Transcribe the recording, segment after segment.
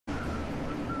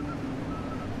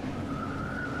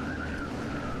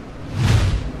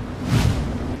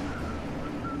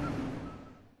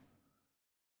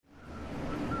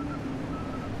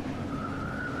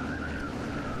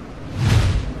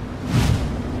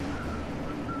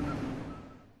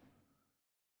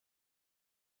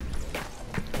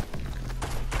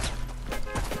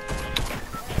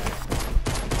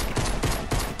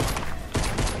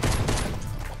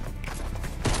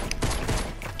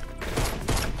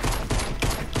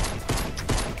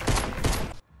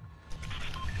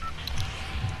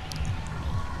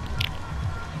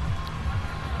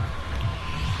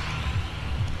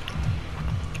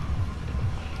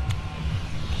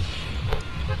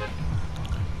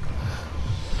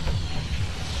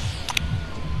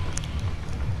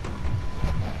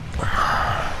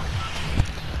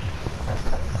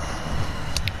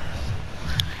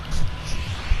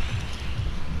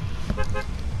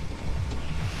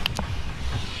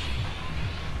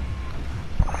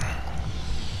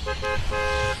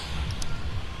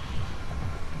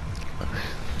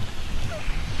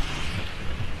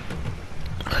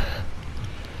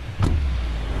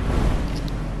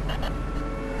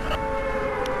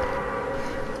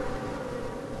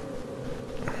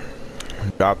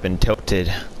airdrop and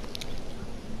tilted.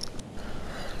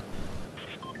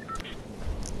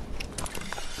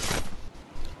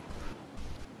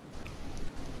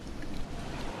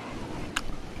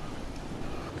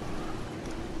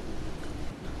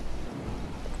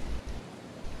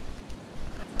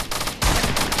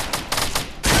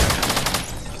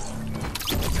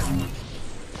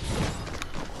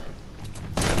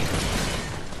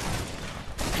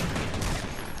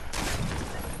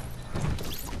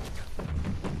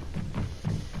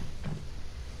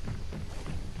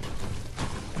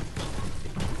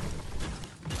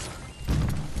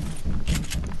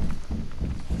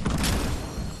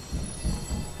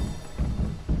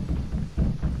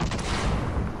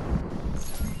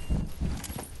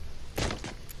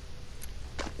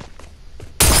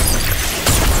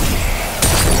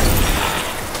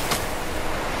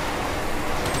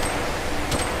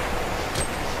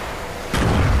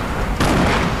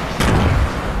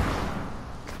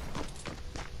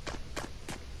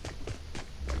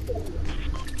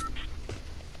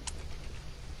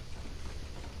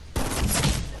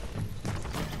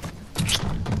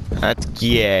 That's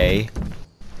yay.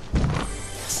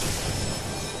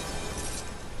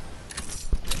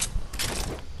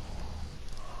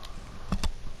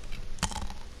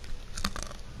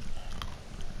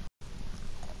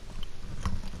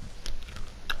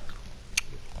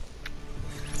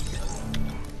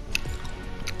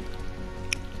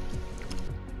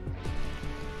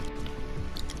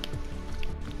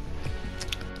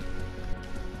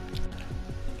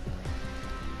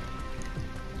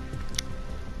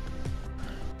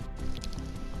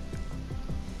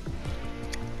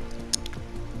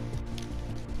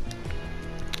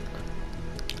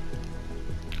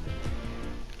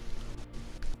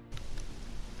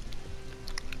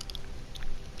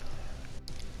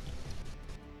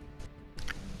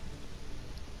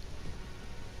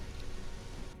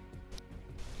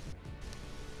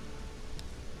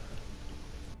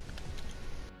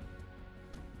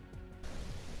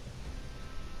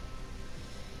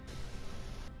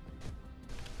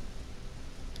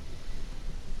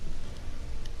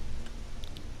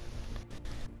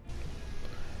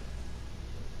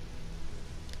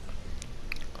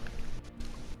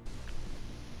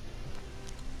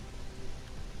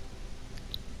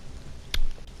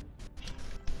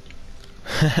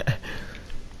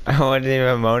 I wasn't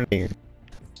even moaning.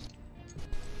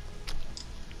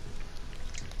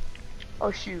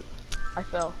 Oh shoot, I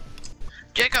fell.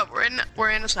 Jacob,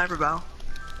 we're in a sniper battle.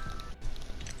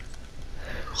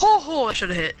 Ho, I should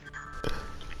have hit.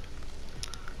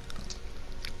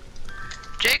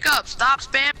 Jacob, stop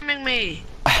spamming me.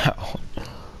 Ow.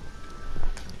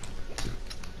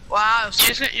 Wow,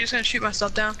 so you're just gonna shoot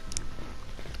myself down?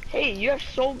 Hey, you have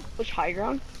so much high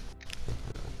ground.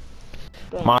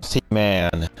 Dang. Mossy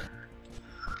man.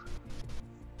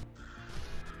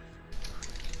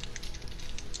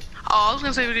 Oh, I was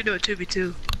gonna say we could do a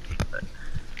 2v2.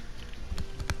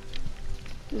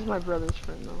 This is my brother's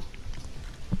friend though.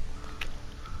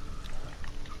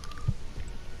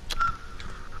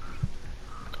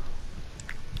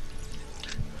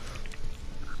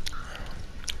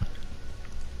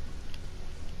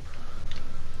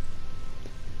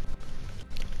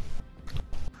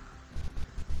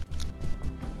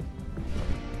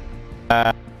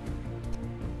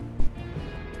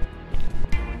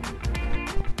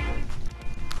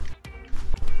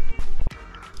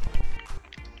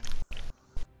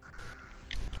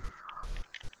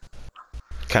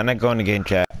 Kinda going to game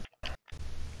chat.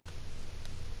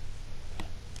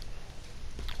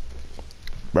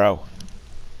 Bro.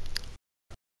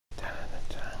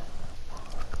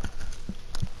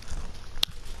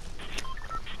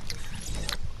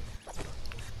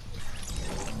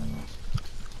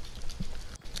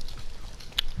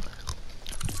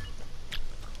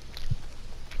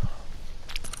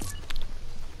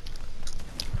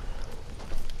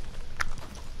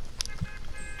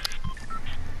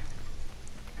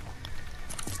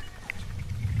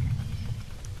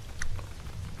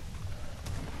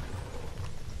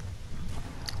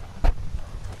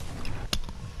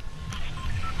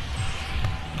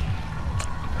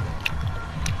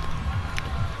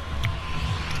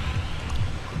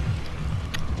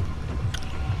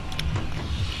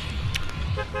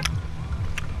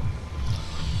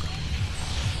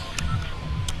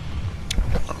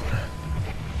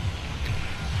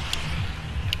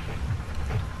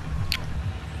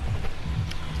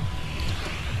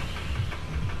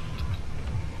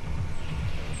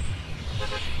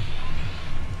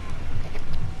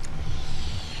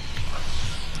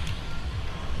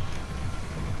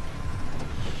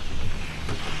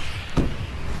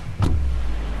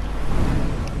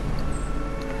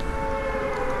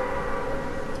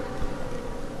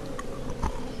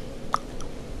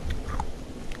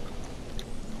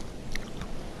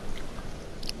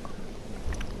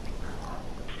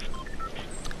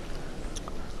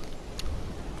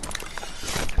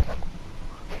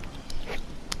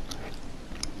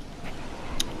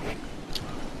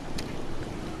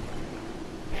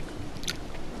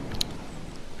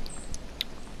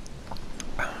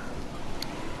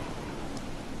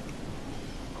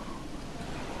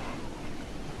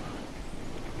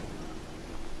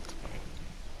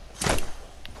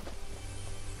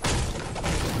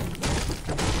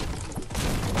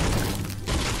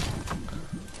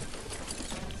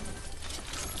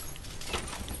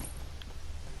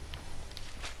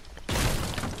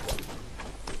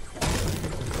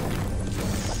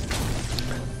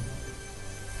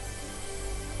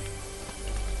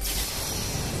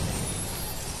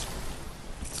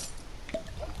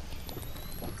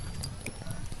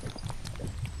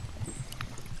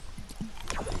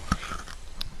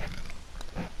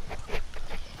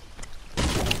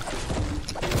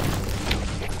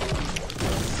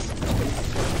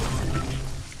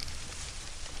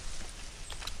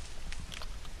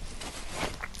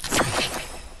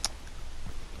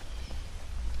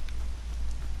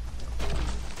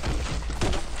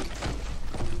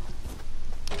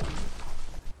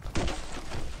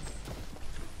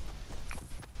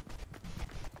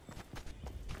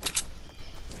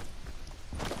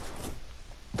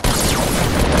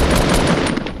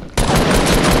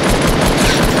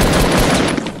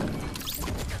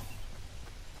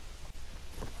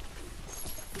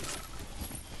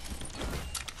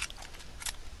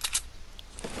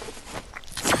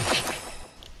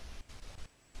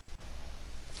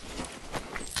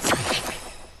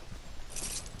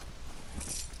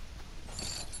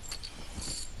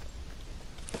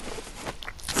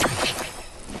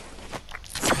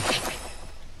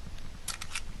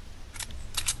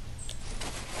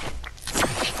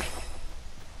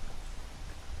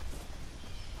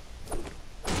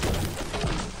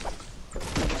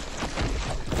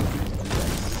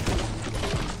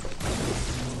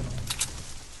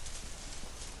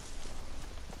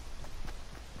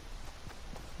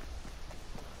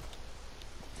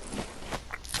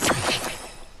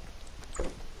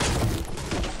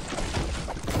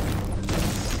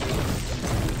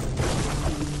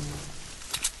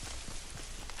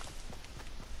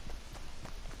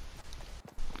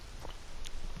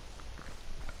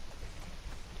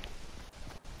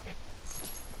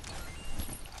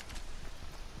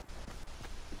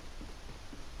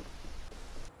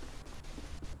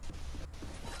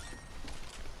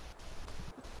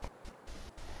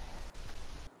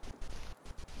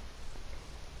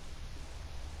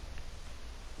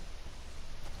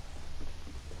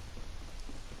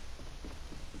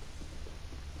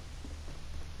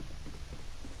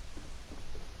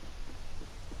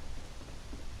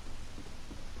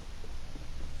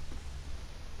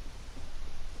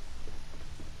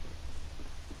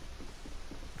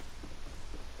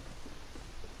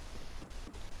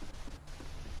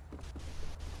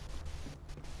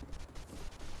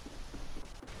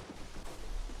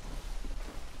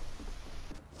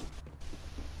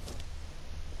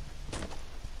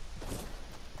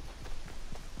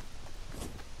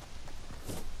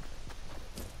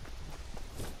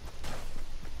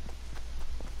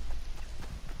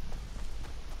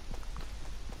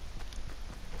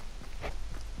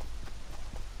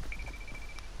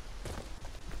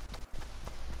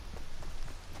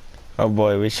 Oh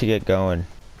boy, we should get going.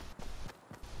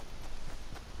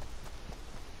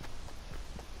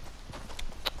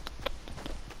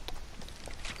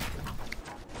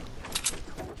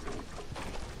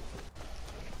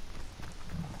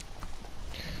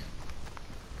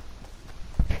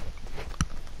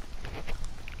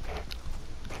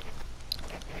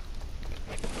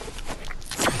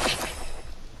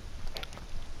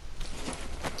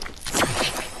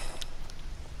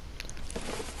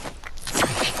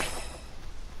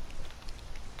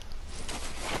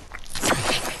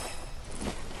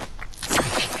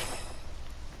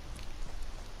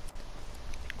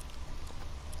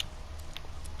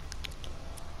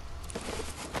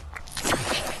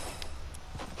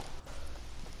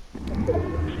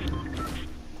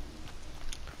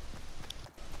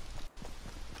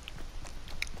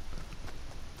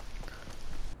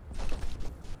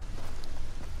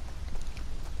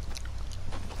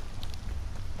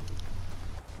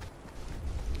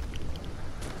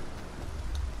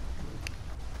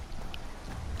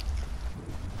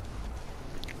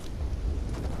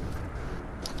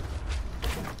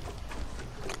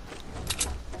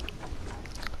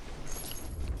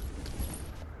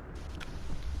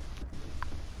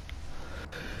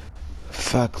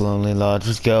 Fuck Lonely Lodge,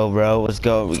 let's go, bro, let's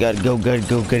go. We gotta go, gotta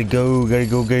go, gotta go, gotta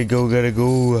go, gotta go, gotta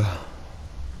go.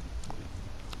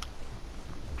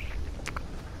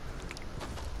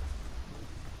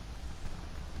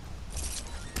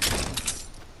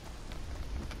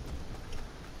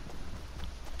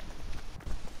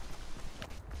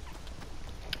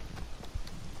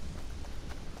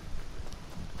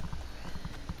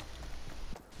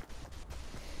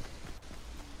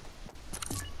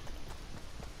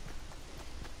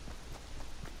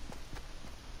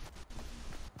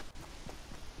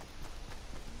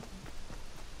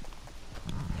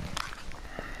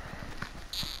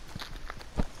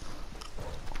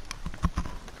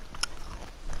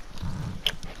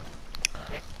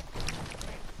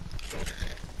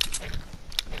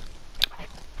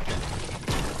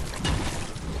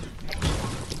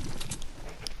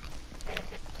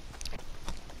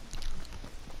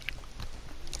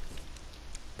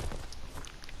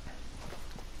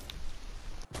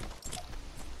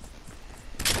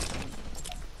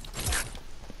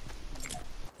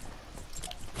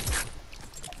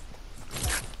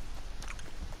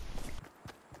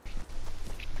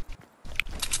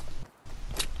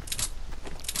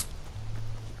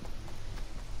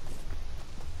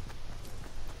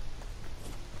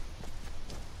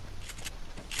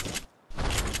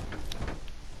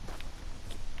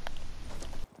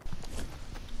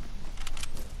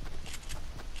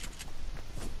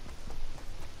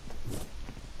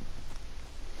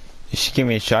 You should give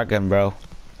me a shotgun, bro.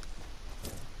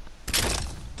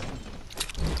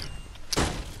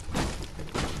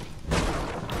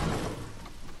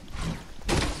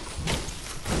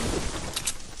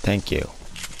 Thank you.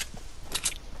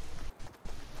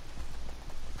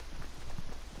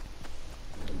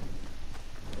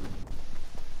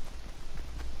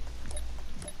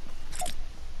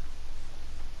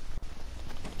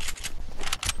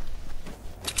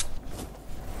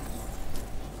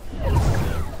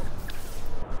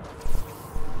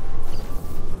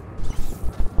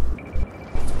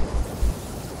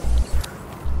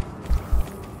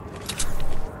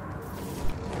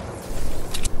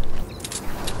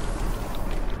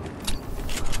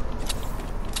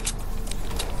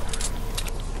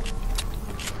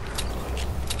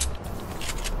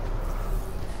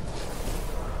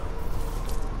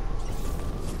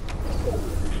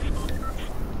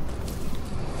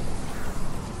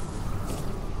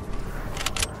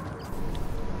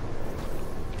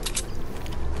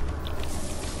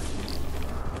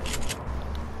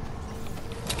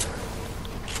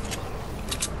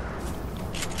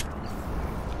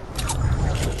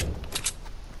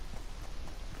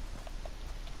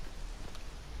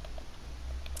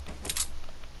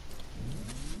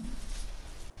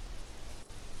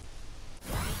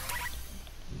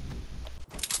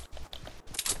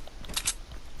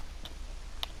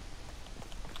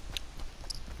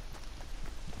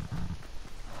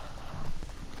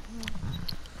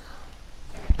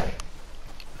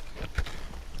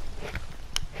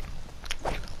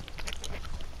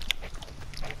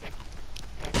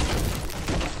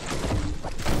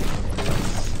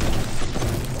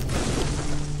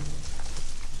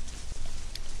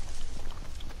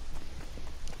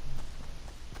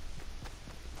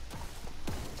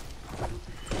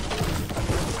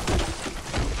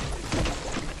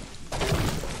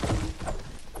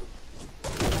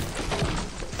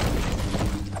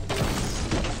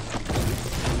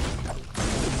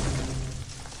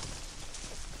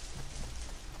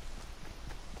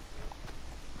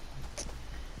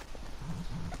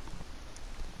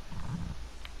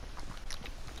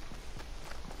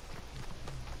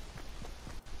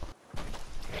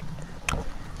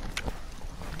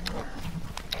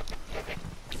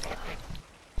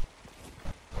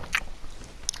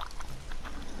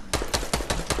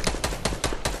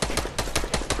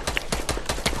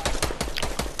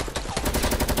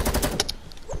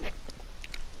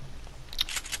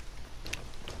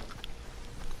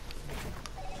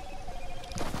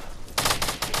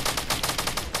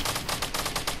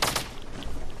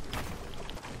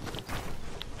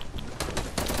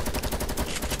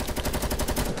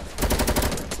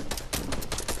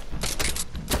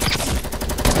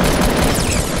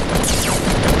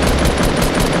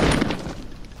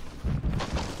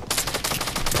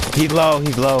 He's low,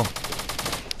 he's low.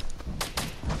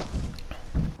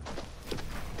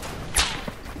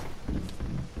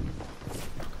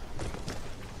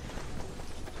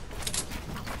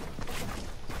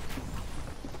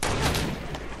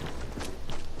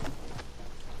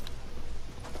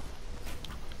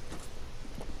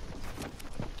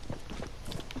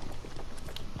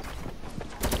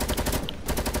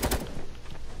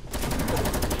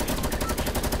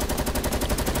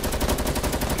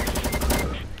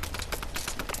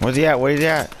 Where's he at? Where's he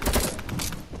at?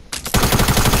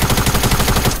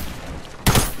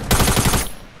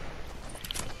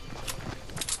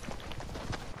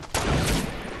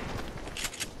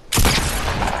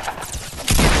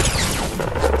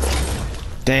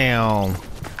 Damn.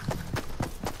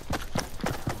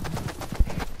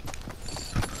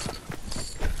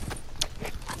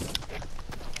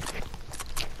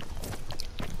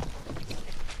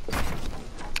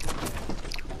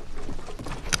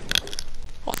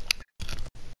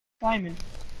 Simon.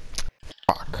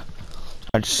 Fuck.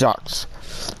 That sucks.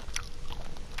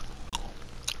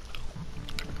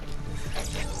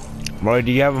 Bro,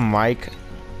 do you have a mic?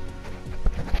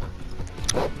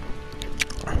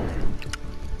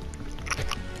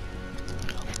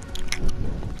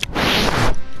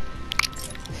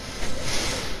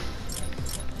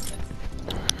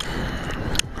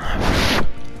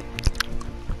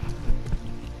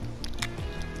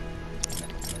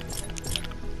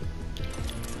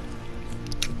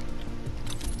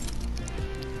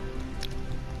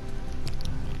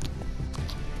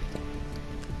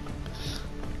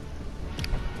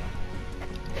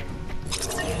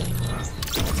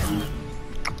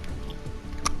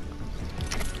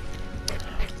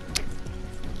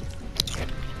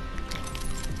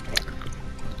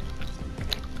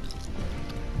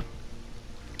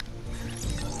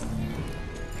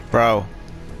 Bro.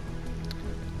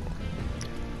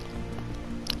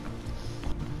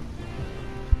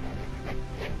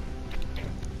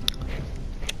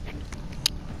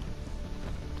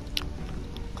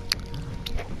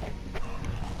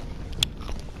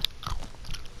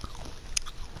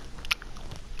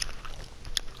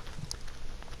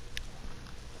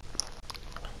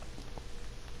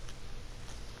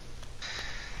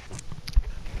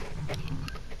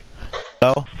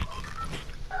 Hello?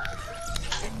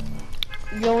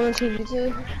 You want to TV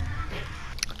too?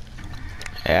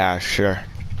 Yeah, sure.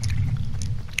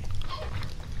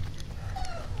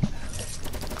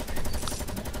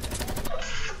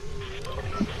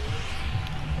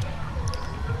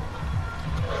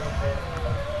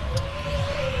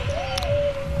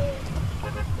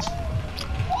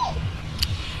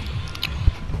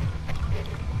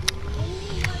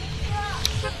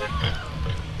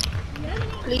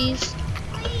 Please.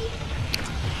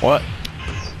 What?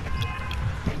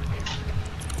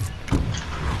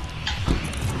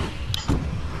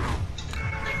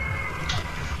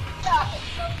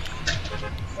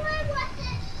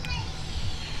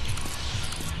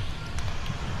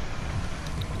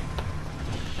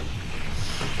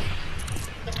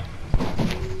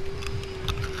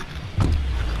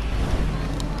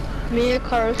 Me and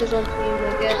Carlos is on team,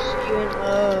 I guess you and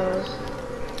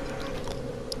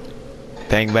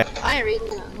Bang bang. I ain't reading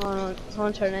that. Hold on,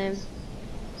 what's her name?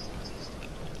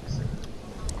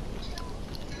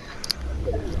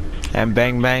 And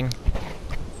bang bang.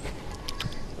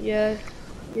 Yeah,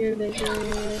 you're making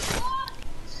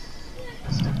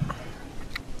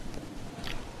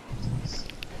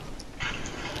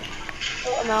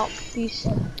Oh, I'm out. Peace.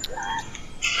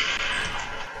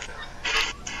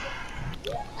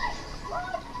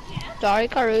 Sorry,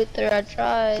 Karuther, I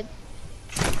tried.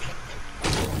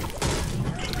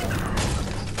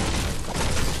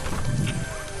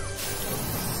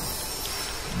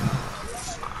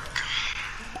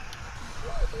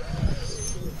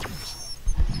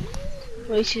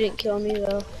 At least you didn't kill me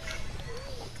though.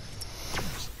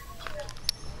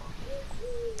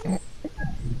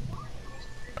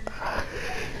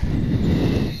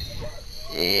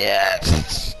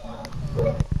 Yes.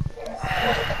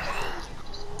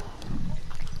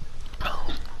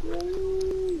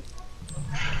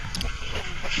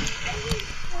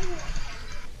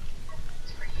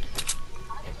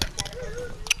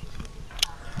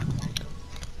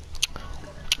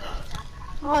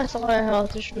 Oh, I saw a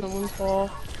health just from the one fall.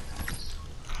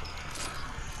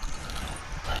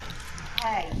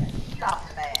 Hey, stop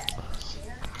that.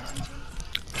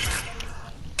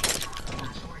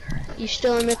 You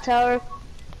still in the tower,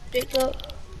 Jacob?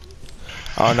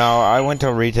 Oh no, I went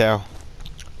to retail.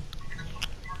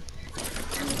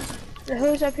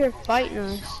 Who's up here fighting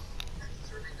us?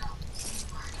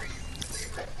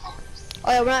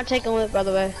 Oh yeah, we're not taking loot, by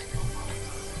the way.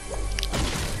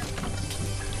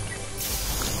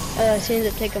 She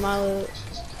ended up taking my loot.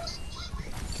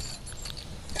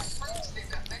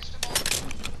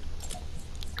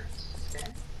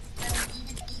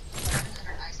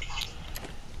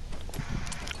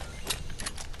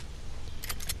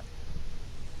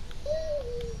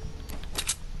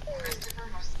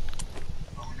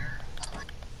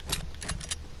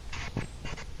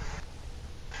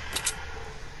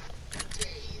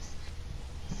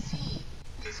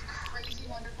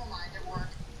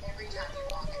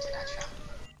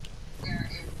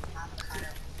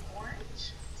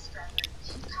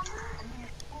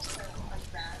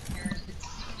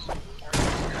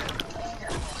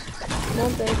 Come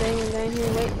on, baby, I'm down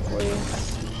here waiting for you.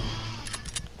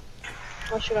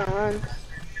 Unless you're gonna run.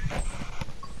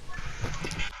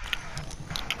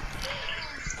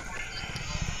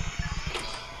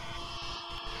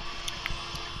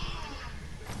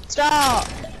 Stop!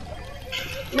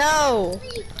 No!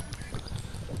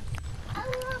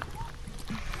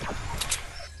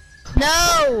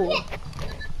 No!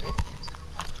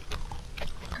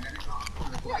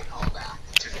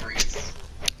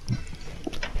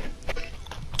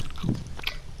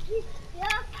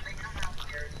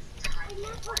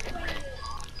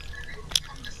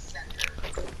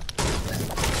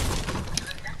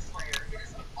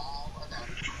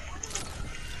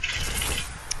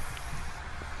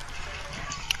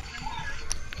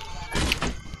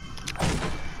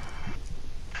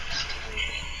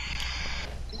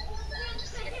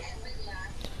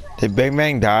 Did Big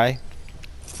Bang die?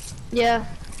 Yeah,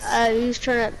 he was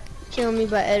trying to kill me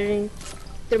by editing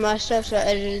through my stuff, so I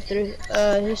edited through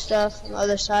his stuff on the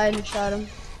other side and shot him.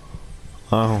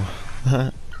 Oh.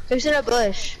 He's in a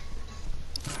bush.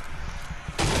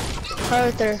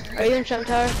 Arthur, are you in Trump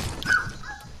Tower?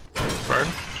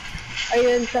 Pardon? Are you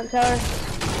in Trump Tower?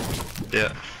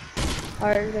 Yeah.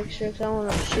 Alright, make sure, because I don't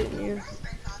want to shooting you.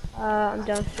 I'm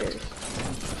downstairs.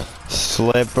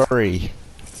 Slippery.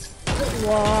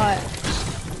 What?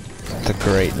 That's a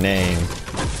great name.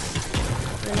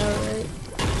 I know, right?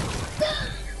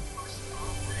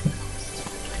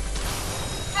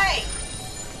 Hey!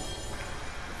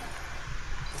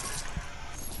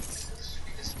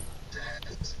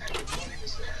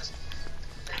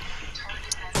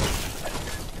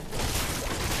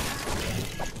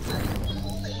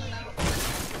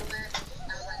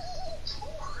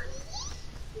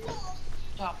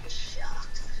 Stop the shot.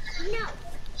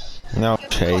 No,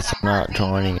 Chase, I'm not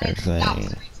joining your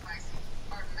thing.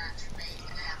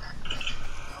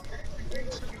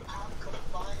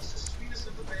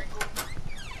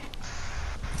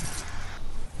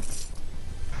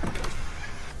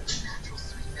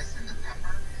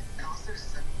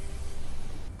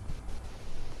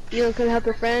 You want to come help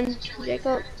your friend,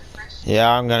 Jacob? Yeah,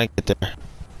 I'm gonna get there.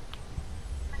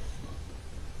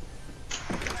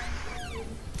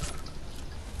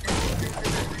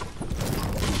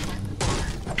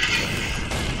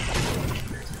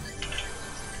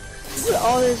 Do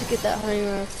all this to get that honey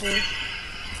rifle.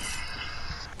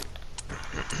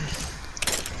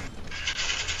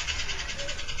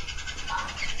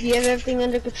 Do you have everything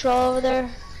under control over there,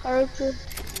 Haruka?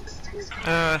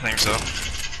 I think so.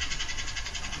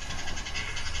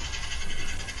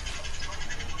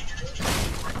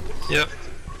 Yep.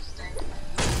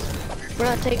 We're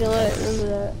not taking a look, remember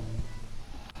that.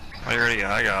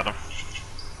 I got him.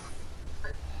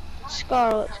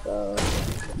 Scar, let's go.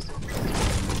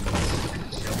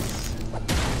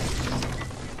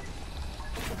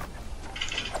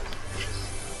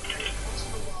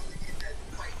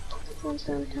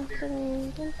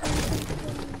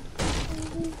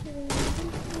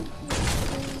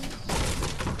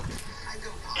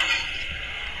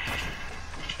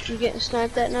 You getting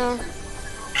sniped at now?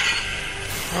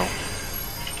 Oh.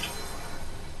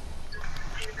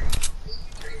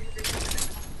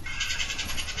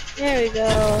 There we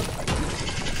go.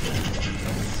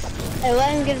 Hey,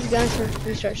 let him get his gun so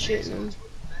we start shooting him.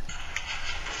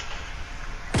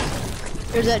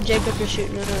 There's that Jacob you're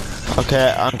shooting at.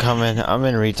 Okay, I'm coming. I'm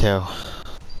in retail.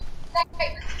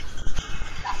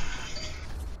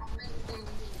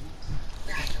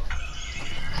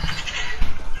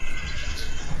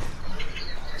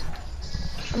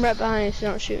 I'm right behind you, so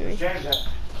don't shoot me.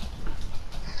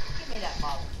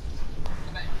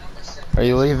 Are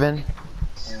you leaving?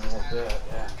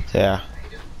 Yeah.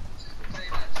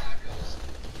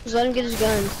 Just let him get his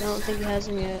guns. I don't think he has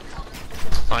them yet.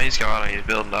 Oh, he's got him. He's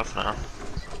building up now.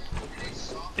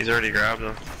 He's already grabbed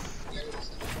him.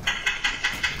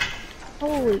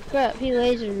 Holy crap, he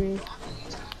lasered me.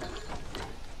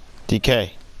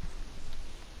 DK.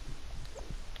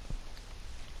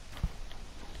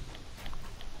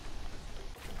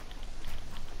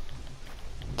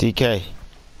 DK.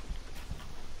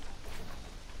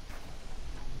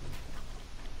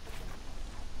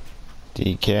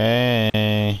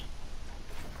 DK.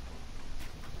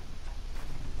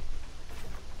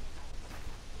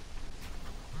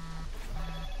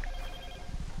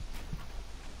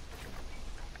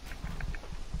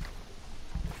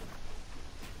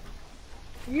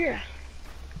 Yeah.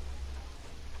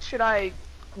 Should I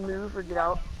move or get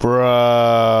out?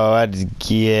 Bro, that's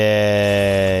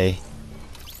gay.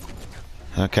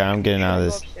 Okay, I'm getting out of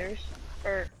this. Upstairs?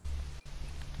 Or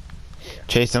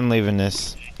Chase, I'm leaving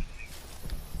this.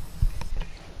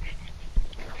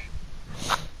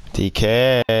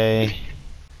 DK.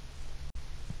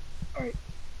 alright.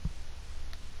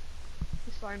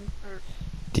 It's fine. Or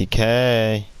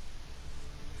DK.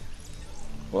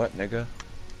 What, nigga?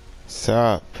 What's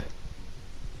up?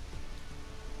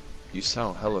 You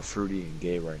sound hella fruity and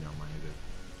gay right now, my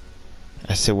nigga.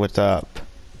 I said, what's up?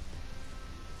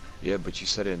 Yeah, but you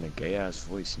said it in a gay ass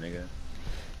voice, nigga.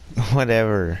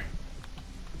 Whatever.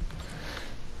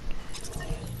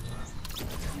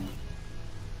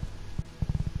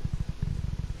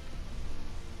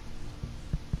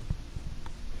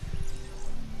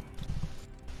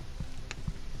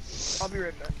 I'll be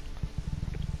right back.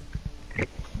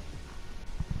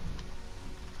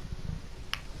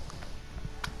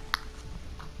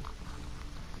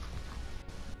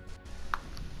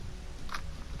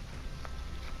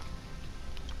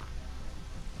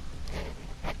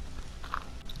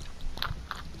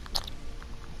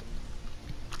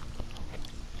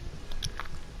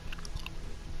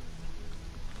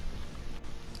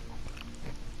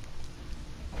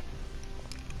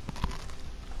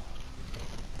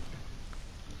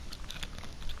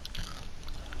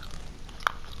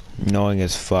 Annoying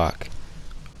as fuck.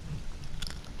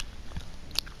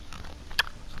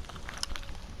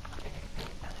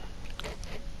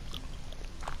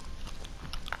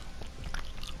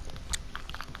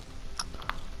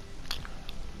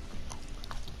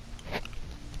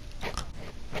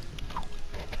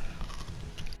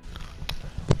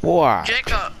 What?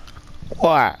 Jacob.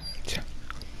 What?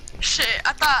 Shit,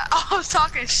 I thought I was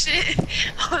talking shit.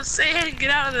 I was saying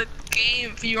get out of the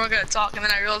game if you weren't gonna talk, and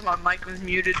then I realized my mic was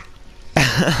muted.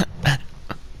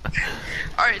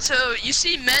 Alright, so you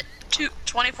see Met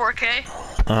 24K?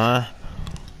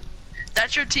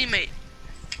 That's your teammate.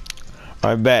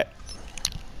 I bet.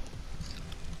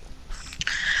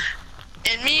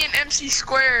 And me and MC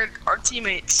Squared are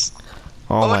teammates.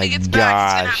 Oh But when my he gets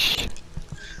back, gosh.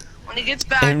 when he gets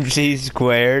back, MC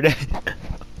squared.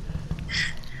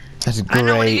 That's I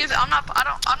know when he great. gets, I'm not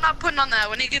putting on that.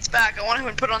 When he gets back, I want him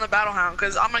to put on the battle hound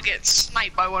because I'm gonna get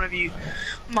sniped by one of you.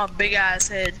 My big ass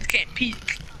head can't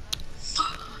peek.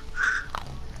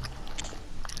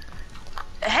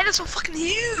 The head is so fucking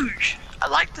huge. I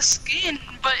like the skin,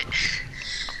 but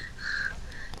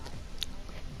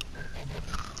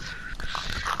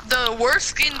the worst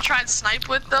skin to try and snipe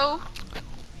with though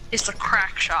is the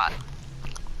crack shot.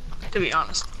 To be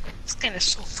honest, skin is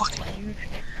so fucking huge.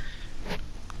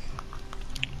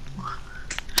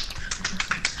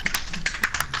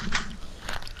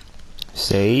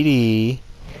 Sadie.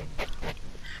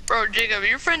 Bro, Jacob,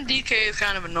 your friend DK is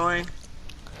kind of annoying.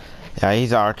 Yeah,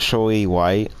 he's actually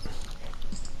white.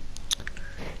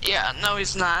 Yeah, no,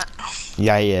 he's not.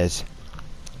 Yeah, he is.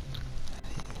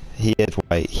 He is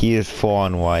white. He is full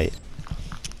on white.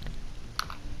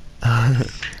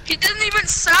 He doesn't even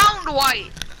sound white.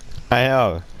 I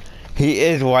know. He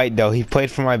is white though. He played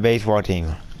for my baseball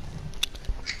team.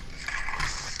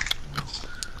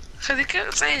 Cause he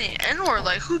kept saying the N-word,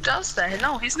 like who does that?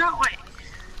 No, he's not white.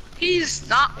 He's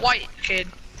not white, kid.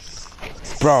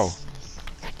 Bro.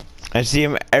 I see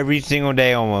him every single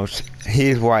day almost. He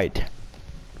is white.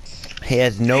 He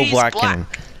has no He's black, black. in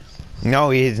him. No,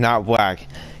 he is not black.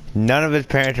 None of his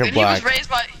parents are And black. he was raised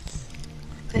by.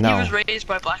 And No. he was raised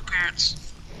by black parents.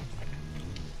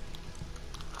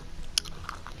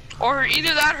 Or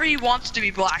either that, or he wants to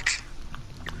be black.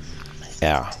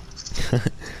 Yeah.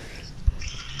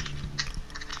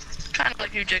 Kind of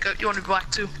like you, Jacob. You want to be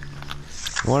black too.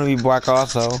 Want to be black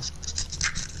also?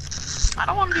 I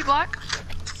don't want to be black.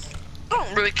 I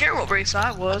don't really care what race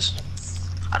I was.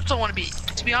 I just don't want to be.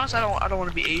 To be honest, I don't want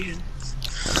to be Asian.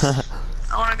 I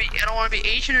don't want to be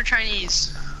Asian or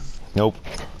Chinese. Nope.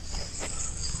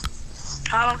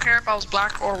 I don't care if I was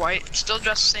black or white. Still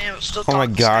dressed the same. Still Oh my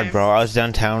talk the god, same. bro. I was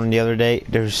downtown the other day.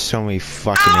 There's so many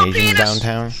fucking Oh, Asians penis!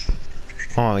 downtown.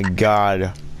 Oh my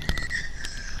god.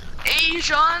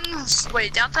 Asians.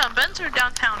 Wait, downtown Benz or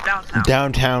downtown?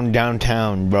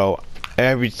 Downtown, bro.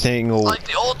 Every single... Like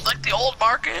the old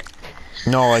market.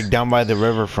 No, like down by the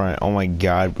riverfront. Oh my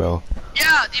god, bro.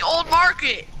 Yeah, about the old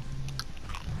market.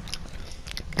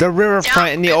 The riverfront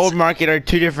and the old market are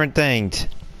two different things.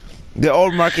 The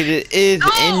old market is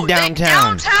in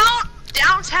downtown.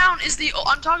 Downtown is the.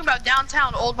 I'm talking about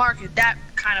downtown old market. That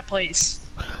kind of place.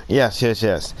 Yes.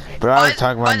 But I was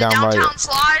talking about down by downtown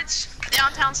slides.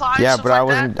 Downtown slides. Yeah, but I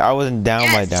like wasn't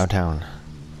down by downtown.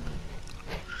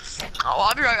 Oh,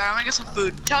 I'll be right back. I'm gonna get some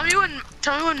food. Tell me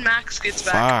when Max gets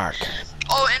back. Fuck.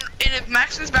 Oh, and if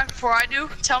Max gets back before I do,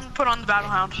 tell him to put on the battle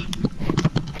hound.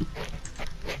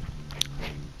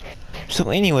 So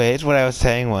anyways, what I was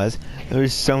saying was, there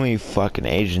was so many fucking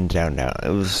Asians downtown. It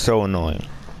was so annoying.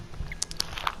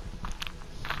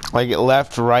 Like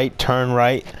left, right, turn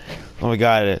right. Oh my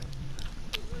god.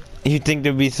 You'd think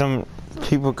there'd be some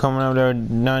people coming up there,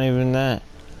 not even that.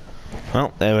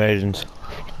 Well, they were Asians.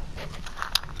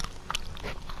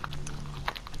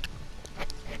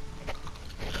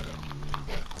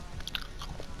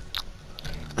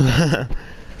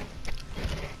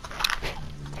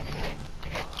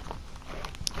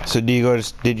 So did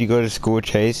you go to school,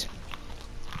 Chase?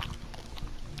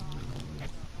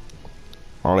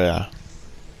 Oh yeah.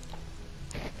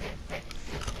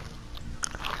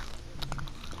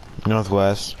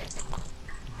 Northwest.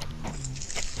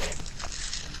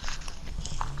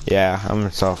 Yeah, I'm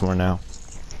a sophomore now.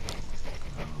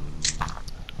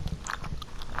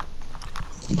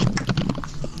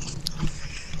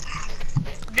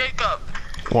 Jacob.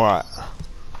 What?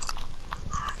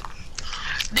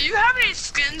 Do you have any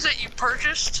skins that you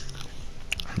purchased?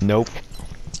 Nope.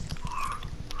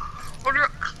 What are...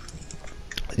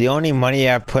 The only money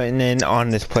I'm putting in on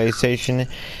this PlayStation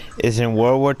is in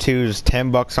World War II's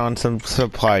 $10 on some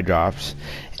supply drops,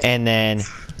 and then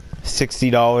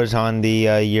 $60 on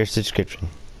the year subscription.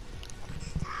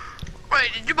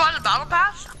 Wait, did you buy the battle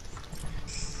pass?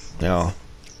 No.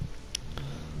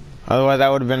 Otherwise, I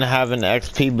would have been having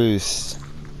XP boosts.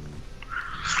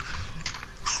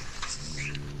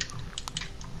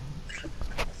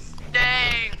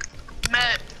 Dang,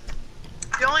 Met.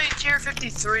 You're only tier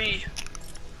 53.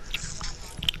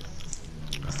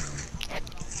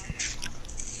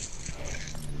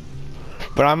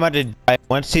 But I'm about to buy it.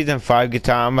 Once season 5 gets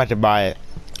out, I'm about to buy it.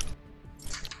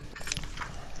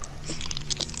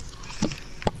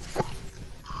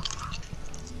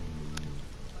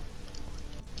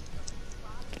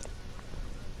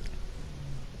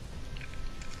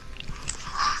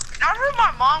 That's what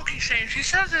my mom keeps saying. She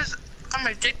says I'm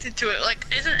addicted to it. Like,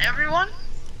 isn't everyone?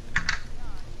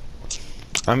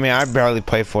 I mean, I barely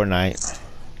play Fortnite.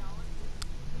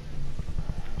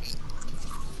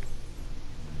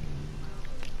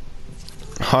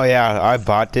 Oh yeah, I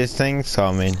bought this thing, so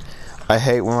I mean, I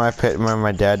hate when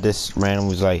my dad just randomly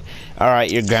was like, "All right,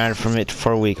 you're grounded from it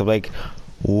for a week." I'm like,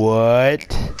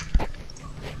 "What?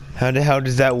 How the hell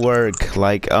does that work?"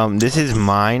 Like, this is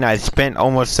mine. I spent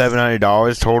almost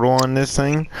 $700 total on this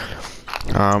thing.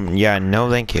 Yeah, no,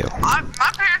 thank you. My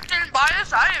parents didn't buy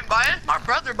this. I didn't buy it. My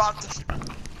brother bought this.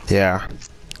 Yeah.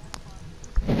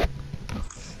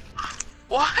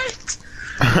 What?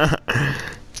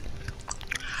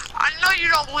 I know you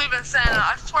don't believe in Santa.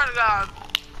 I swear to God.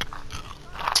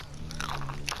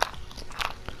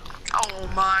 Oh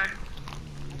my.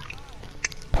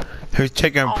 He was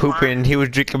checking and pooping, and he was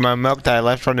drinking my milk that I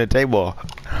left on the table.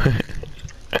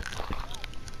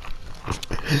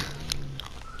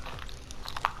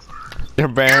 Your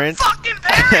parents? Your fucking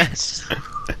parents!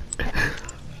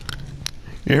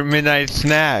 Your midnight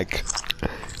snack.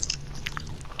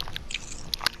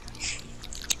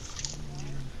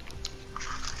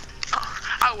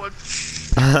 I would.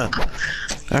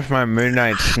 That's my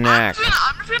midnight snack.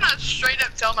 I'm just gonna straight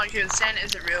up tell my kids Santa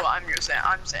isn't real. I'm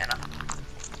Santa.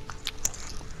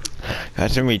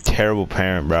 That's gonna be a terrible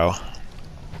parent, bro.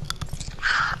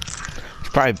 He's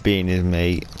probably beating his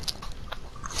mate.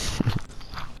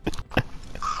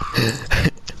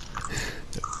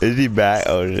 Is he back?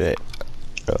 Oh shit.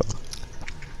 Oh.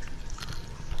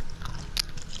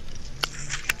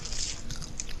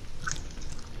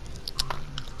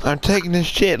 I'm taking this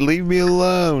shit, leave me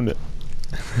alone.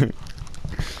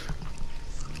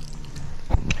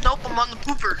 Nope, I'm on the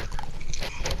pooper.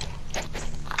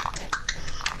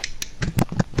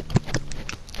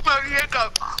 Oh,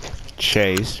 Jacob.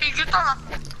 Chase. He gets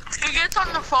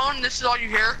on the phone, this is all you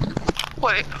hear.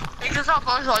 Wait, he gets on the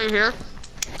phone, this is all you hear.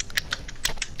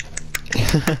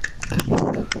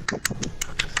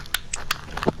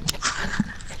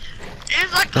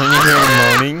 It's like, And you hear him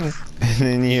moaning, and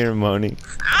then you hear him moaning.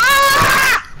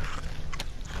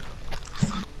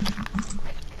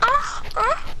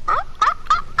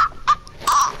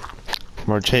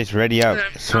 More Chase, ready up.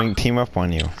 Swing team up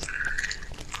on you.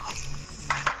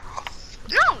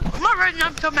 No, I'm not ready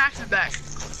up. till Max is back.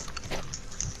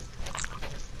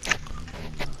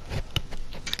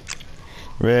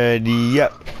 Ready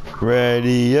up,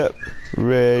 ready up,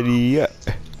 ready up.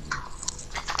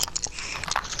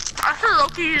 I should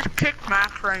low-key just kick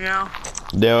Max right now.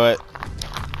 Do it.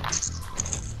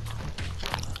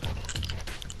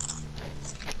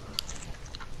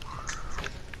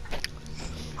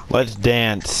 Let's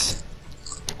dance.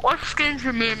 What skin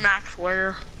should me and Max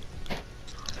wear?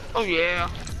 Oh yeah.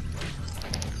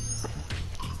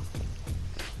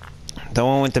 The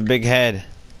one with the big head.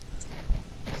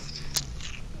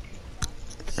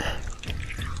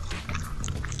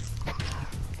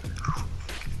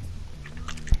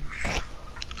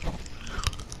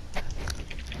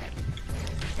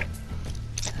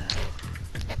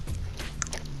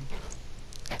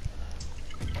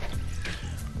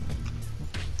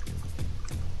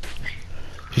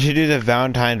 You should do the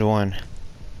Valentine's one.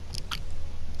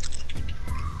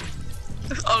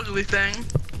 This ugly thing.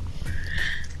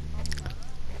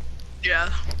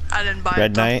 Yeah, I didn't buy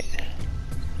Red it. Though. Knight.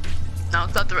 No,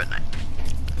 it's not the Red Knight.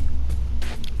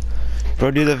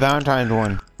 Bro, do the Valentine's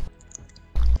one.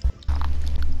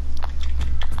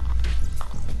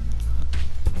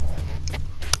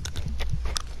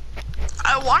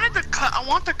 I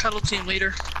want the cuddle team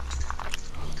leader.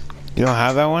 You don't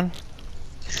have that one?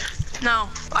 No,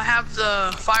 I have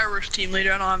the fireworks team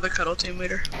leader. I don't have the cuddle team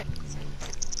leader.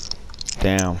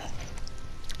 Damn.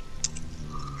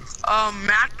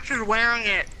 Max is wearing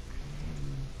it.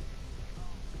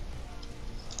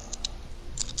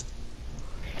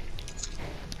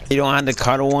 You don't have the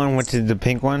cuddle one, which is the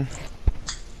pink one?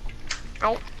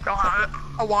 Nope, don't have it.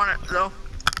 I want it though.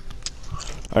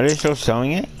 Are they still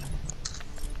selling it?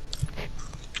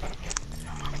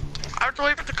 I have to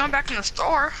wait for it to come back in the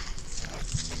store.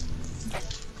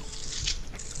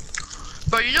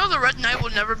 But you know the Red Knight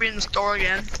will never be in the store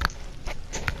again.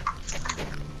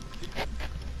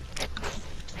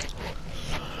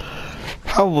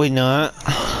 Probably not.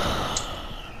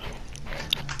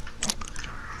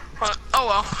 But, oh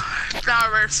well, it's not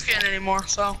a rare skin anymore,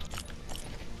 so.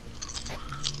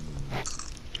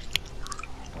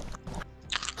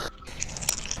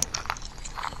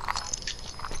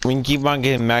 We can keep on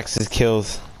getting Max's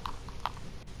kills.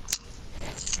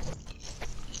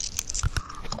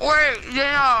 Wait,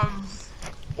 yeah,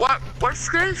 what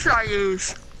skin should I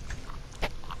use?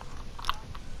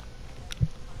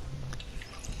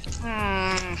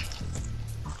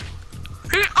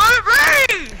 He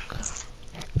RV!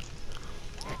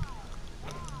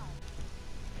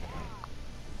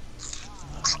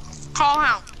 Call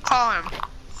him, call him.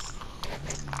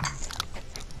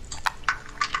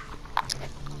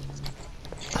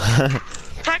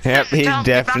 Text him Yep, and he's tell him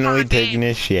to get back on definitely the taking game.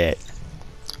 his shit.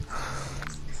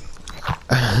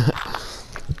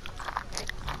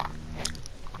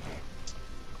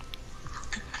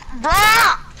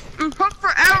 Bruh! You took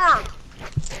forever!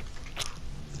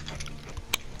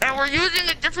 And we're using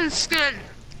a different skin.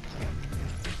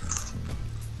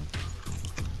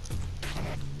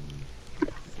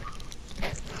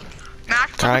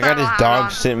 Max, God, I got his hat dog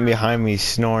on. sitting behind me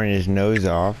snoring his nose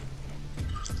off.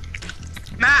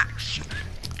 Max.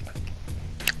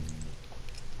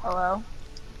 Hello?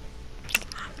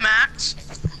 Max.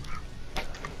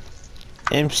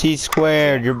 MC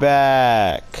squared, you're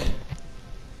back.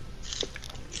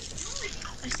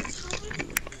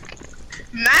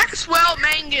 Maxwell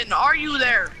Mangan, are you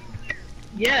there?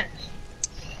 Yes.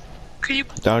 Can you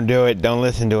Don't do it. Don't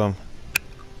listen to him.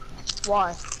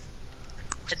 Why?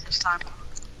 hit this time?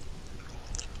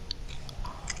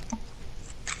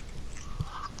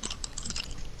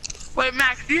 Wait,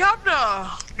 Max, do you have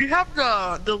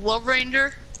the Love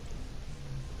Ranger?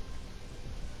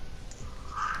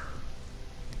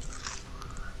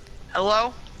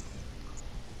 Hello?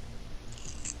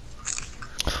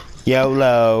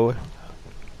 YOLO.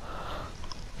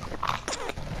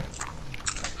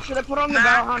 Should I put on the Max?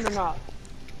 battle hound or not?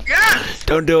 Yes!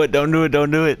 Don't do it. Don't do it.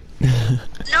 Don't do it. No,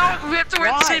 we have to wear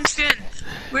the Why? same skin.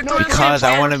 We have to No, wear the same Because I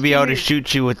skin. want to be able to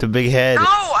shoot you with the big head. No,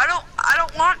 I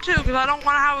don't want to, because I don't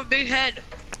want to have a big head.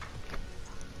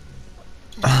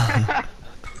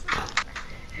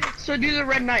 So do the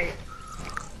Red Knight.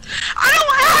 I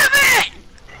don't have it!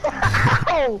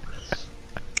 Oh!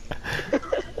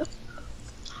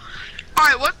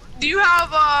 Alright, what, do you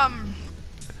have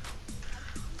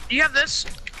this?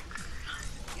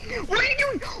 What are you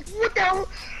doing? What the hell?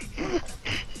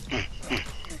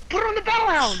 Put on the battle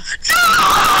hound!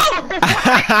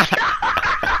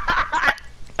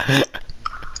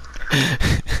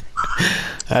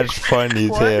 That's funny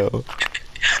too.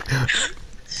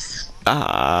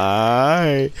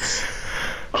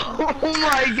 Oh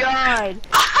my god!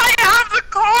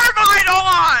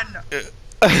 on!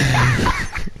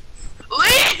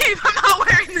 Leave! I'm not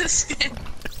wearing this skin.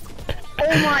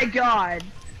 Oh my god.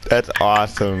 That's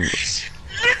awesome.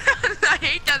 I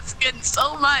hate that skin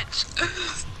so much.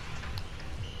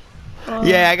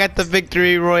 Yeah, I got the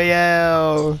victory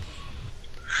royale.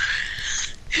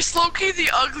 It's low-key the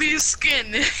ugliest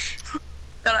skin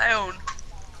that I own.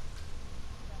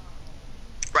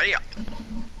 Ready up.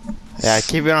 Yeah,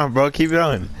 keep it on, bro. Keep it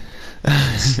on.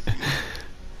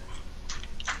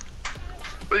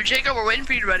 Wait, Jacob, we're waiting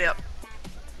for you to ready up.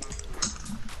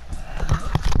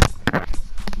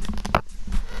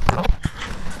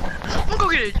 I'm gonna go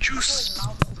get a juice.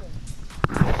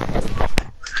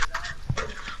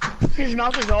 His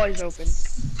mouth is always open.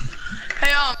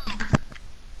 Hey,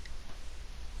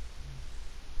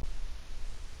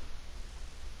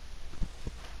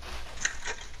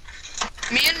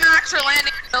 me and Max are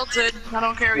landing tilted. I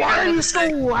don't care what you Why guys are have you to so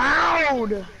say.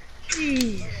 loud?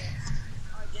 Jeez.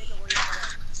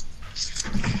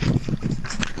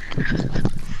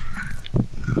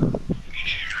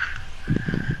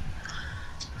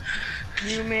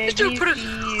 You make Dude, me put it-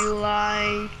 feel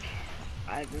like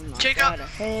I've been knocked Jacob. out of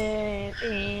head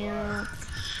and...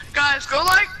 Guys, go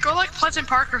like Pleasant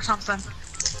Park or something.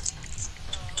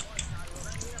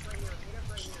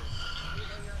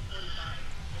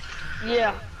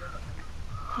 Yeah.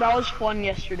 That was fun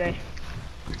yesterday.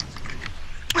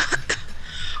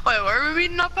 Wait, where are we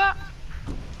meeting up at?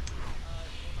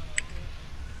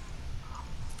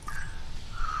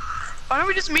 Why don't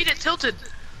we just meet at Tilted?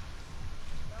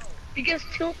 Because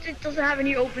Tilted doesn't have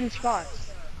any open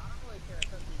spots.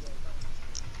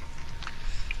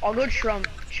 I'll go Trump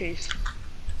Chase.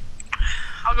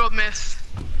 I'll go Miss.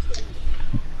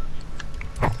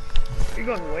 You're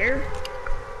going where?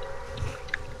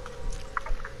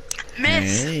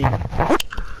 Miss. Hey,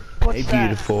 What's hey, that?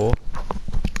 beautiful.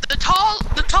 The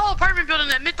tall apartment building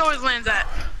that Myth always lands at.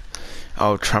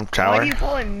 Oh, Trump Why Tower. do you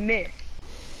call it myth?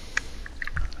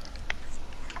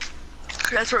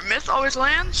 That's where Myth always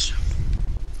lands.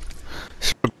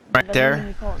 Right Doesn't mean there.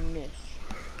 you call it myth.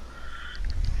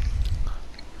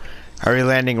 Are we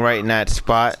landing right in that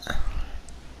spot?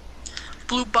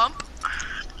 Blue bump.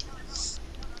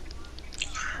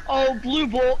 Oh, Blue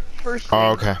Bolt first thing.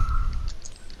 Oh, okay.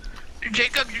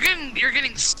 Jacob, you're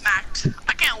getting smacked.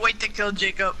 I can't wait to kill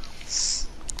Jacob.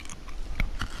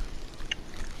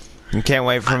 You can't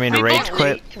wait for me to We rage both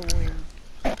quit. Wait to win.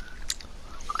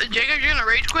 Jacob, you're gonna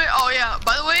rage quit? Oh yeah.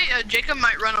 By the way, Jacob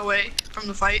might run away from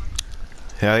the fight.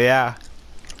 Hell yeah.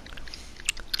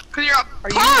 Cause you're a Are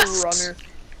you puss! a runner?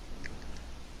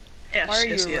 Yes, Why are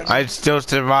yes, you a yes. runner? I'd still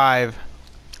survive.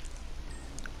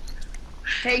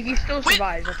 Hey, he still Wait.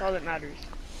 survives. That's all that matters.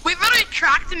 We literally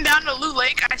tracked him down to Loot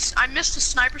Lake. I missed a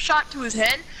sniper shot to his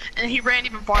head, and he ran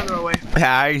even farther away.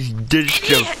 I did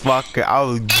the fuck. I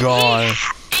was gone.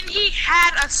 And he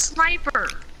had a sniper.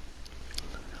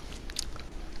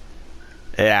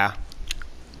 Yeah.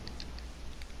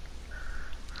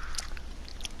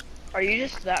 Are you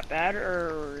just that bad,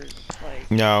 or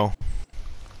like No.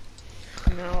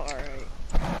 no? All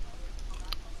right.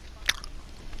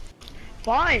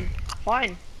 Fine,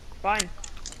 fine, fine.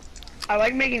 I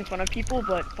like making fun of people,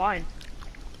 but fine.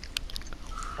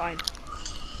 Fine.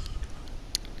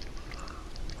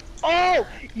 Oh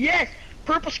yes,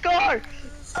 purple scar.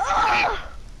 Ah!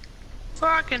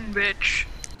 Fucking bitch.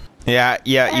 Yeah,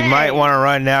 yeah. You might Hey. want to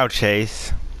run now,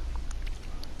 Chase.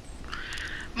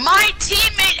 My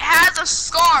teammate has a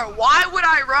scar. Why would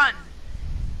I run?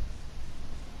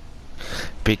 Please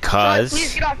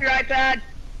Because. get off your iPad.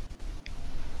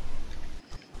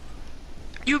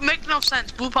 You make no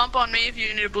sense. Blue pump on me if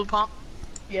you need a blue pump.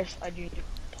 Yes, I do need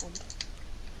to pump.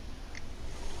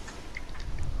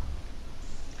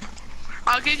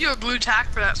 I'll give you a blue tack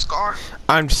for that scar.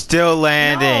 I'm still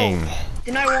landing.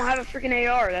 Then I won't have a freaking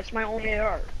AR. That's my only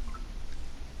AR.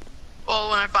 Well,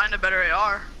 when I find a better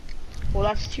AR. Well,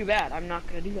 that's too bad. I'm not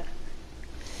gonna do that.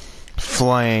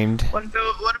 Flamed. What if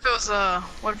it was a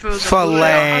blue AR?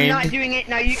 Flamed. I'm not doing it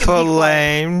now. You can be quiet.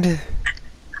 Flamed.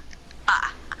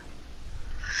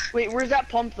 Wait, where's that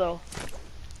pump though?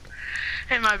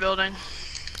 In my building.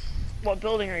 What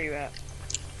building are you at?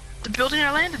 The building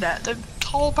I landed at. The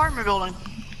tall apartment building.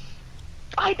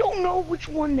 I don't know which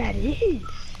one that is.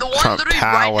 The one Trump literally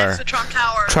right Tower. next to Trump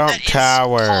Tower. Trump that is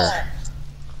Tower. tall.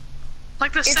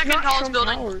 Like the It's second not tallest Trump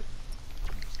building. Tower.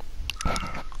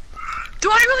 Do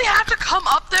I really have to come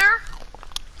up there?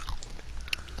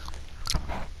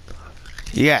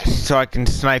 Yes, so I can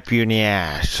snipe you in the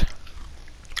ass.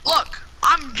 Look,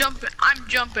 I'm jumping. I'm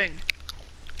jumping.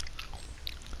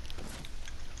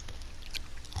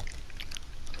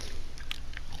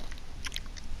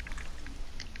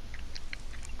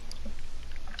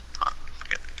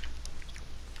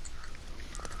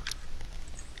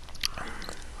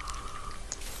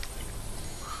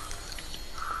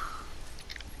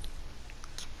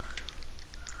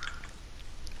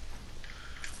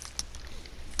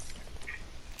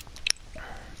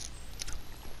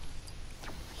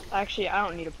 Actually, I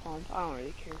don't need a pump. I don't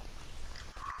really care.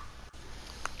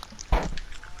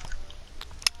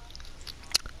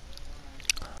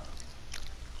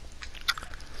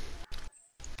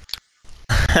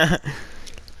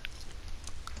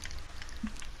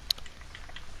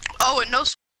 Oh, and no.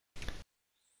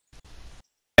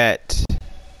 Matt.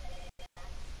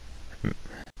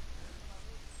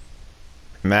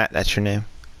 Matt, that's your name.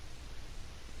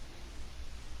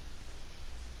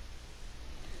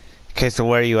 Okay, so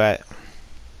where are you at?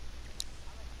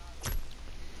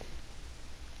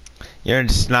 You're in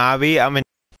Snobby? I'm in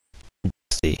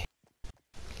Dusty.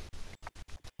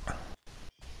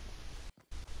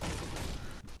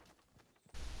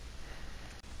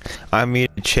 I'm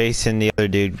muted chasing the other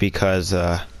dude because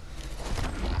I'm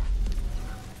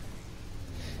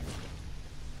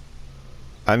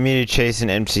muted chasing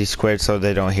MC squared so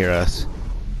they don't hear us.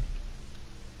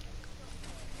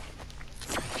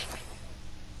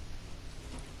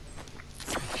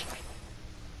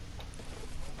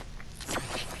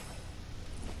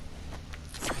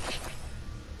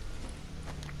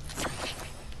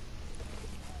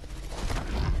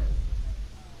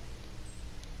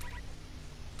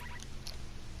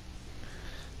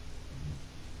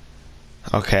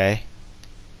 Okay.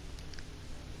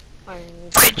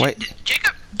 Wait.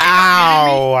 Jacob.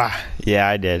 Ow! Yeah,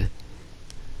 I did.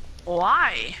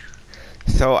 Why?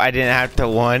 So I didn't have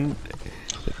to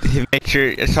make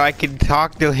sure so I could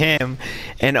talk to him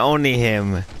and only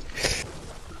him.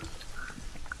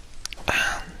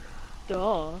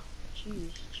 Duh.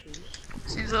 Jeez.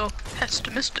 He's so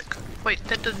pessimistic. Wait,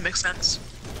 that doesn't make sense.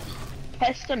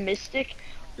 Pessimistic?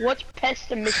 What's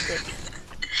pessimistic?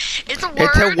 It's a word.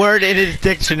 It's a word in his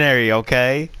dictionary,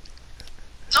 okay?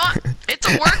 No, it's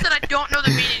a word that I don't know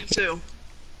the meaning to.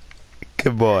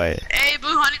 Good boy. Hey,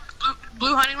 blue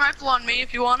hunting rifle on me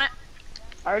if you want it.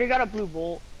 I already got a blue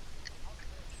bolt.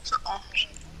 So,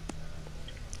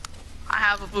 I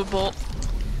have a blue bolt.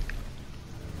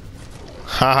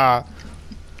 Haha.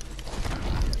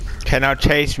 Okay, now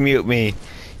Chase mute me.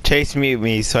 Chase mute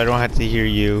me so I don't have to hear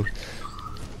you.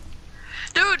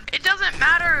 Dude, it doesn't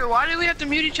matter. Why do we have to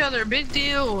mute each other? Big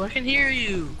deal. I can hear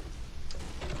you.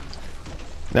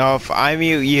 No, if I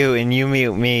mute you and you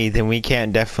mute me, then we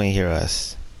can't definitely hear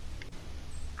us.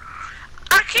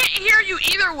 I can't hear you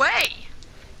either way.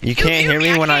 You can't hear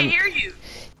me when I can't hear you.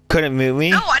 Couldn't mute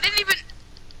me? No, I didn't even.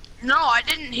 No, I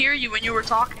didn't hear you when you were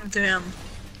talking to him.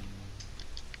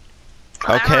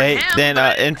 Okay, him, then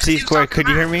MC squared, could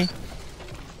you hear me?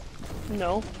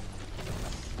 No.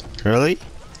 Really?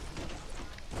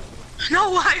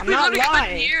 No, I'm we not literally lying.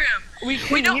 couldn't hear him. We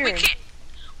couldn't hear him. Can't.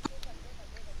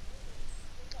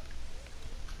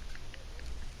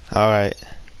 Alright.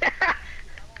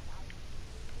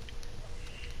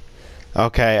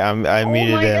 Okay, I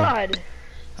muted him. Oh my god.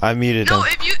 I muted him. No,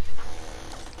 if you.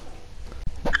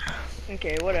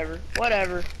 Okay, whatever.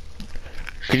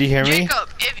 Could you hear me? Jacob,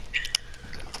 if.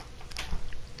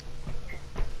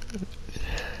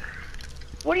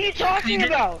 What are you talking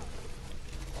about?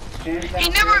 He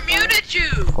never muted you.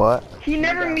 What? He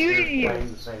never muted you.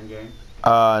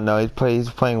 No, he's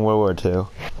playing World War II.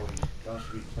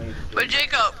 But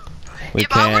Jacob, We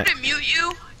if I were can't. to mute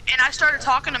you and I started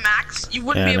talking to Max, you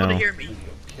wouldn't Yeah, be able I to know. hear me.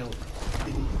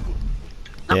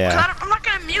 No, Yeah. 'cause I'm not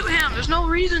gonna mute him. There's no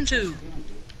reason to.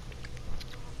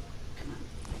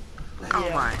 Oh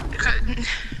my.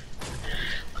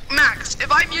 Max,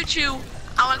 if I mute you,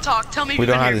 I want to talk. Tell me if We you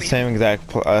don't can have hear the me. same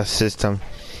exact system.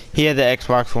 He had the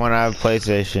Xbox One, I have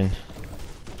PlayStation.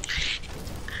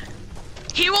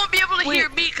 He won't be able to Wait. hear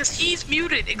me because he's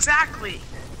muted. Exactly.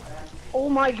 Oh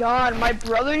my god, my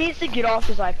brother needs to get off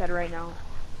his iPad right now.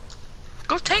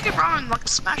 Go take it, bro, and like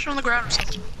smash it on the ground or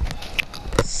something.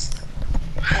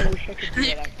 I wish I could do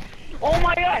that. Oh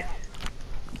my god!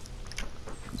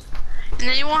 And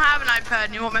then you won't have an iPad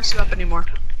and you won't mess it up anymore.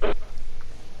 Oh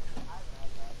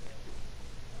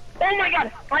my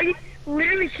god! I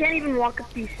literally can't even walk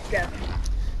up these steps.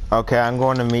 Okay, I'm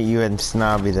going to meet you in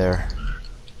Snobby there.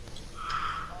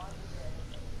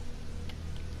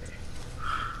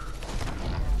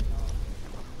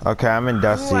 Okay, I'm in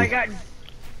Dusty. Oh my god.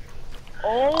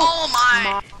 Oh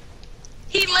my.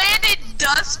 He landed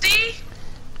Dusty?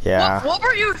 Yeah. What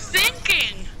were you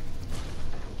thinking?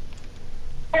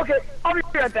 Okay, I'll be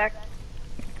right back.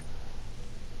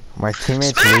 My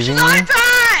teammates Smash leaving his me?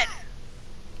 iPad!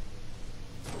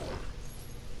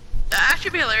 That'd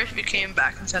actually be hilarious if you came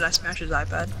back and said I smashed his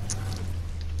iPad.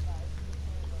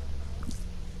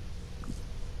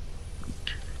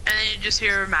 And then you just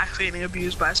hear Max getting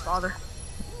abused by his father.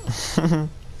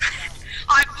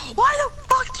 Like, why the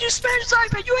fuck did you smash his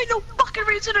iPad? You ain't no fucking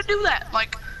reason to do that.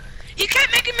 Like, you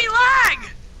kept making me lag.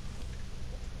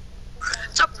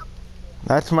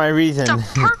 That's my reason.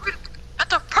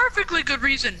 That's a perfectly good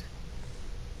reason.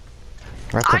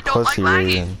 That's a I don't like pussy lagging.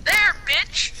 reason. There,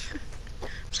 bitch.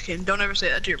 Just kidding. Don't ever say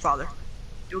that to your father.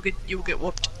 You will get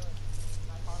whooped.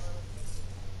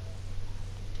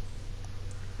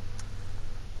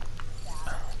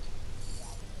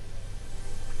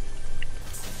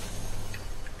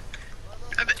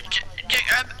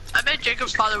 I bet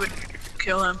Jacob's father would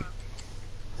kill him.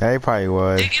 Yeah, he probably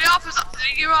would. Did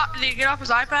he get off his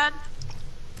iPad?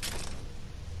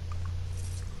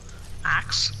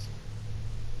 Max.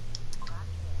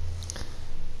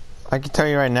 I can tell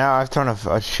you right now, I've thrown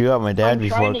a shoe at my dad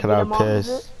before because I was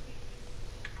pissed.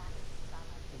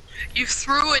 You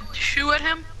threw a shoe at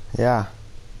him? Yeah.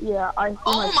 Yeah,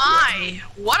 Oh my!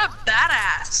 What a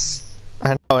badass!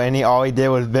 I know, and all he did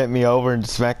was bent me over and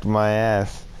smacked my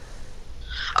ass.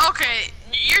 Okay,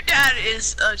 your dad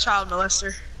is a child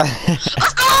molester.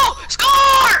 Let's go!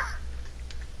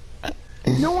 Score!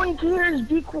 No one cares.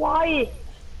 Be quiet.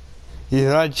 He's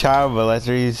not a child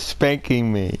molester, he's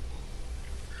spanking me.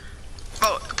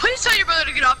 Bro, please tell your brother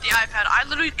to get off the iPad. I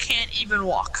literally can't even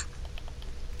walk.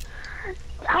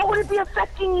 How would it be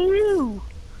affecting you?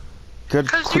 Good,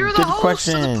 Because you're the good host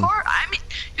question. of the part. I mean,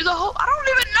 you're the host. I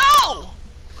don't even know.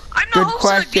 I'm the Good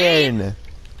host of the game. question.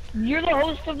 You're the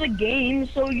host of the game,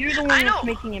 so you're the I one know. that's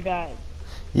making it bad.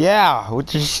 Yeah,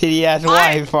 with your shitty ass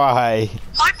Wi-Fi.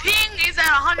 My ping is at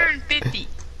 150.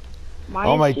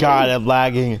 Oh my god, I'm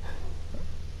lagging.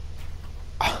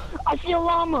 I see a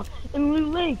llama in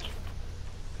Loot Lake.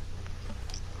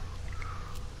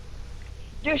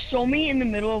 There's so many in the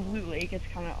middle of Loot Lake. It's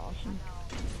kind of awesome.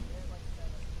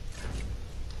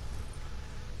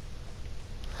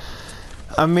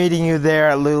 I'm meeting you there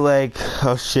at Loot Lake.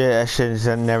 Oh shit, I should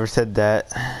have never said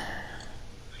that.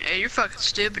 Yeah, you're fucking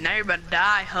stupid. Now you're about to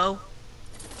die, ho.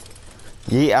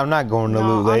 Yeah, I'm not going to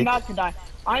No, Loot Lake. I'm about to die.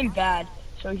 I'm bad,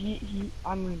 so I'm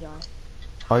gonna die.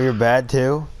 Oh, you're bad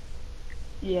too?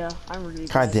 Yeah, I'm really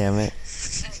God bad. damn it.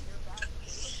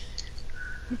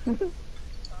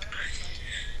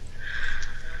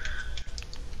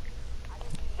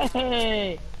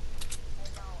 Hey!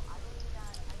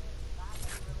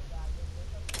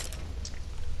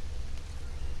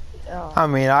 Oh. I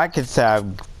mean, I could say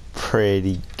I'm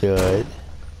pretty good.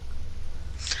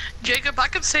 Jacob, I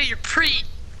could say you're pretty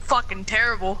fucking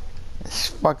terrible.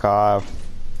 Fuck off.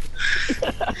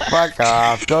 Fuck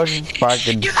off. Go just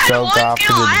fucking You had soak one off to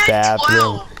kill, the I had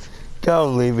bathroom. 12. Go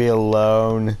leave me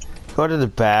alone. Go to the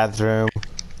bathroom.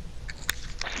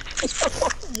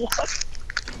 What?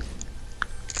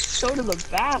 Go to the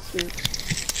bathroom.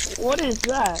 What is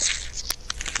that?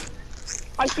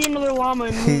 I see another llama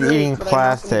in He's Loot Lake, eating but I'm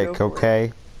not gonna go plastic, for it.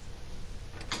 okay?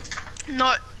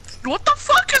 No, what the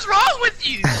fuck is wrong with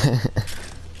you?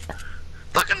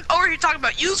 Fucking over here talking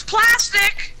about use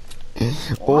plastic.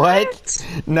 What?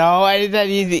 No, I did not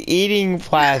use eating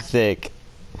plastic.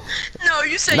 No,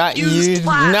 you said Not use use.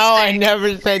 plastic. No, I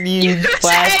never said use You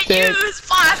plastic. said use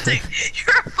plastic.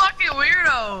 You're a fucking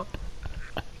weirdo.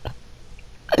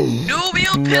 Dual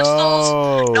wield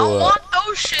pistols. Don't want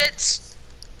those shits.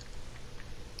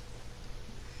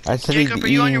 I said Jacob, he's are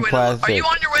you on your eating way plastic. to? Are you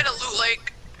on your way to Loot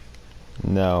Lake?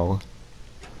 No.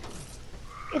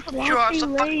 It's Sure, Latte so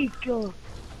fuck- Lake.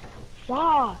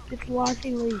 Stop. It's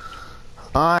Latte Lake.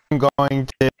 I'm going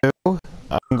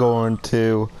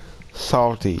to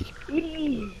Salty.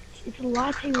 Idiot. It's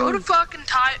Latte Go to Lake. fucking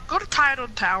go to Tidal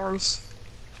Towers.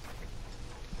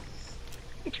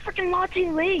 It's freaking Latte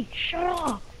Lake. Shut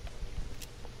up.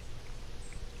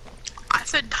 I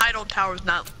said Tidal Towers,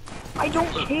 not. I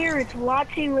don't care. It's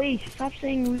Latte Lake. Stop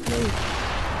saying Loot Lake.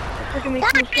 That freaking makes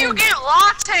Where no did you sense. get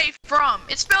latte from?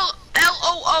 It's spelled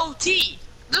L-O-O-T.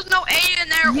 There's no A in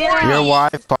there. Yeah. Or Your E.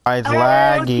 Wi-Fi is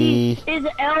laggy. Is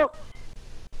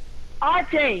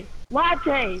Latte.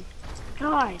 Latte.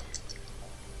 God.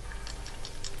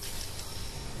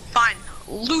 Fine,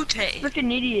 Lute.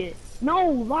 Freaking idiot. No,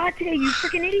 Latte. You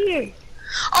freaking idiot.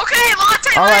 Okay,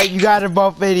 latte. Alright, Lake. you got it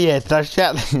both idiots. Now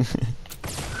shut.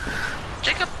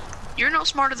 Jacob, you're no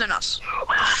smarter than us.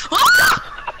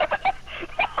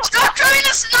 Stop trying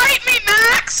to snipe me,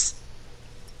 Max!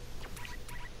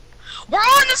 We're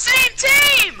on the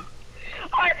same team!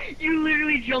 You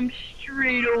literally jumped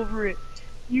straight over it.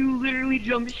 You literally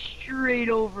jumped straight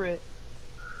over it.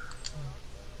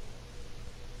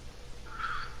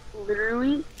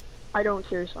 Literally? I don't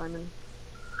care, Simon.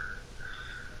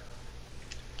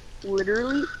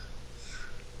 Literally?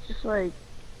 Just like,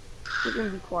 you're gonna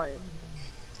be quiet.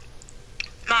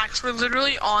 Max, we're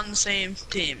literally on the same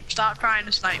team. Stop trying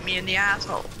to snipe me in the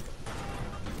asshole.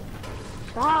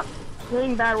 Stop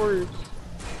saying bad words.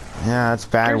 Yeah, that's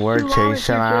bad There's word, two llamas Chase.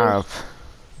 Shut here, up.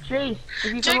 Chase,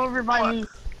 if you Jake, come over by what? me,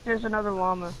 there's another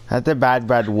llama. That's a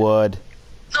bad wood.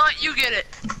 No, you get it.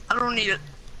 I don't need it.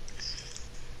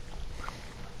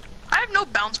 I have no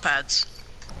bounce pads.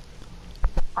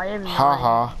 I have none.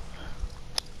 Haha.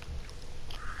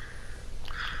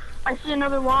 I see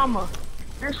another llama.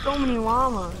 There's so many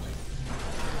llamas.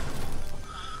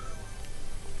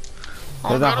 There's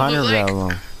I'll go to 100 Blue Lake. of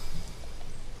them.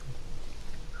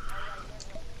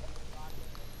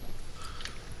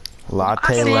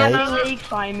 Latte see Lake. another- Lake,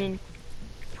 Simon.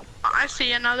 I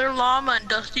see another llama in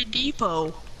Dusty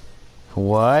Depot.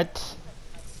 What?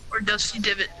 Or Dusty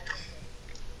Divot.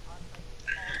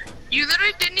 You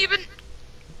literally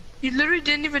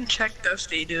didn't even check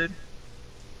Dusty, dude.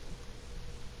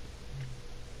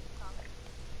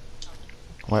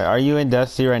 Wait, are you in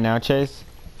Dusty right now, Chase?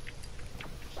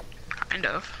 Kind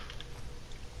of.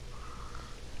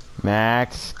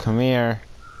 Max, come here.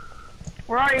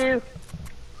 Where are you?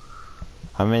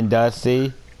 I'm in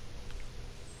Dusty.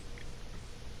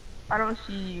 I don't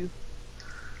see you.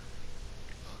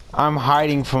 I'm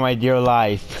hiding for my dear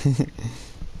life.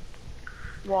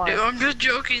 Why? Dude, I'm just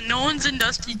joking. No one's in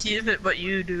Dusty Divot but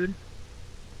you, dude.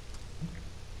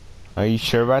 Are you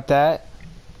sure about that?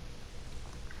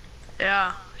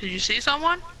 Yeah. Did you see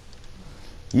someone?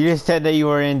 You just said that you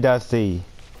were in Dusty.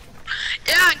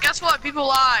 Yeah, and guess what? People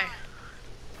lie.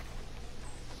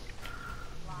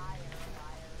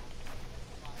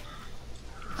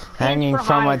 Hanging for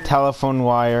from a hire. telephone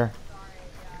wire.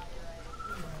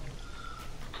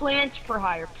 Plants for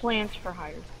hire. Plants for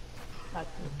hire. That's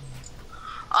it.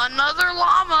 Another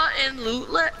llama in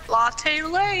Latte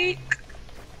Lake.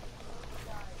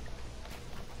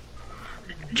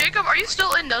 Jacob, are you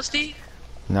still in Dusty?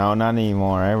 No, not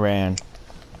anymore. I ran.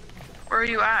 Where are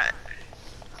you at?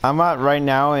 I'm out right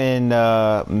now in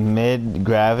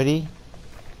mid-gravity.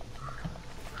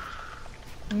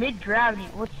 Mid-gravity.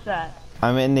 What's that?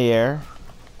 I'm in the air.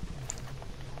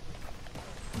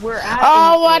 We're at.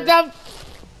 Oh, what the?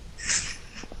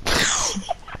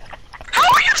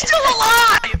 How are you still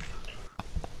alive?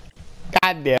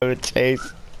 God damn it,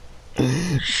 Chase.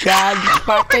 God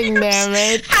fucking damn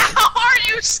it. How are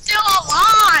you still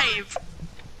alive?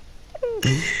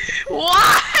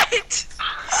 What?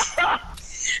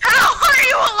 How are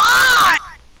you alive?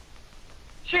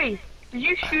 Chase, did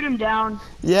you shoot him down?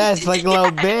 Yes, like a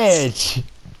little bitch.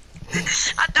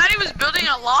 I thought he was building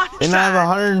a launch And I have pad.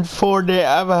 104 I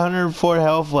have 104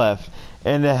 health left.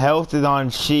 And the health is on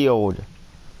shield.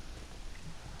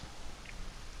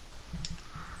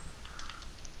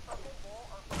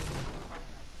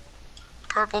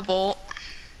 Purple bolt.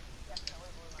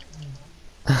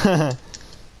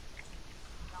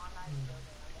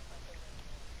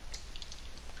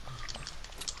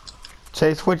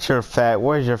 Chase, where's your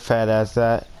fat ass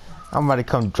at? I'm about to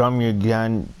come drum your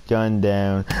gun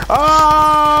down.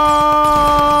 Oh!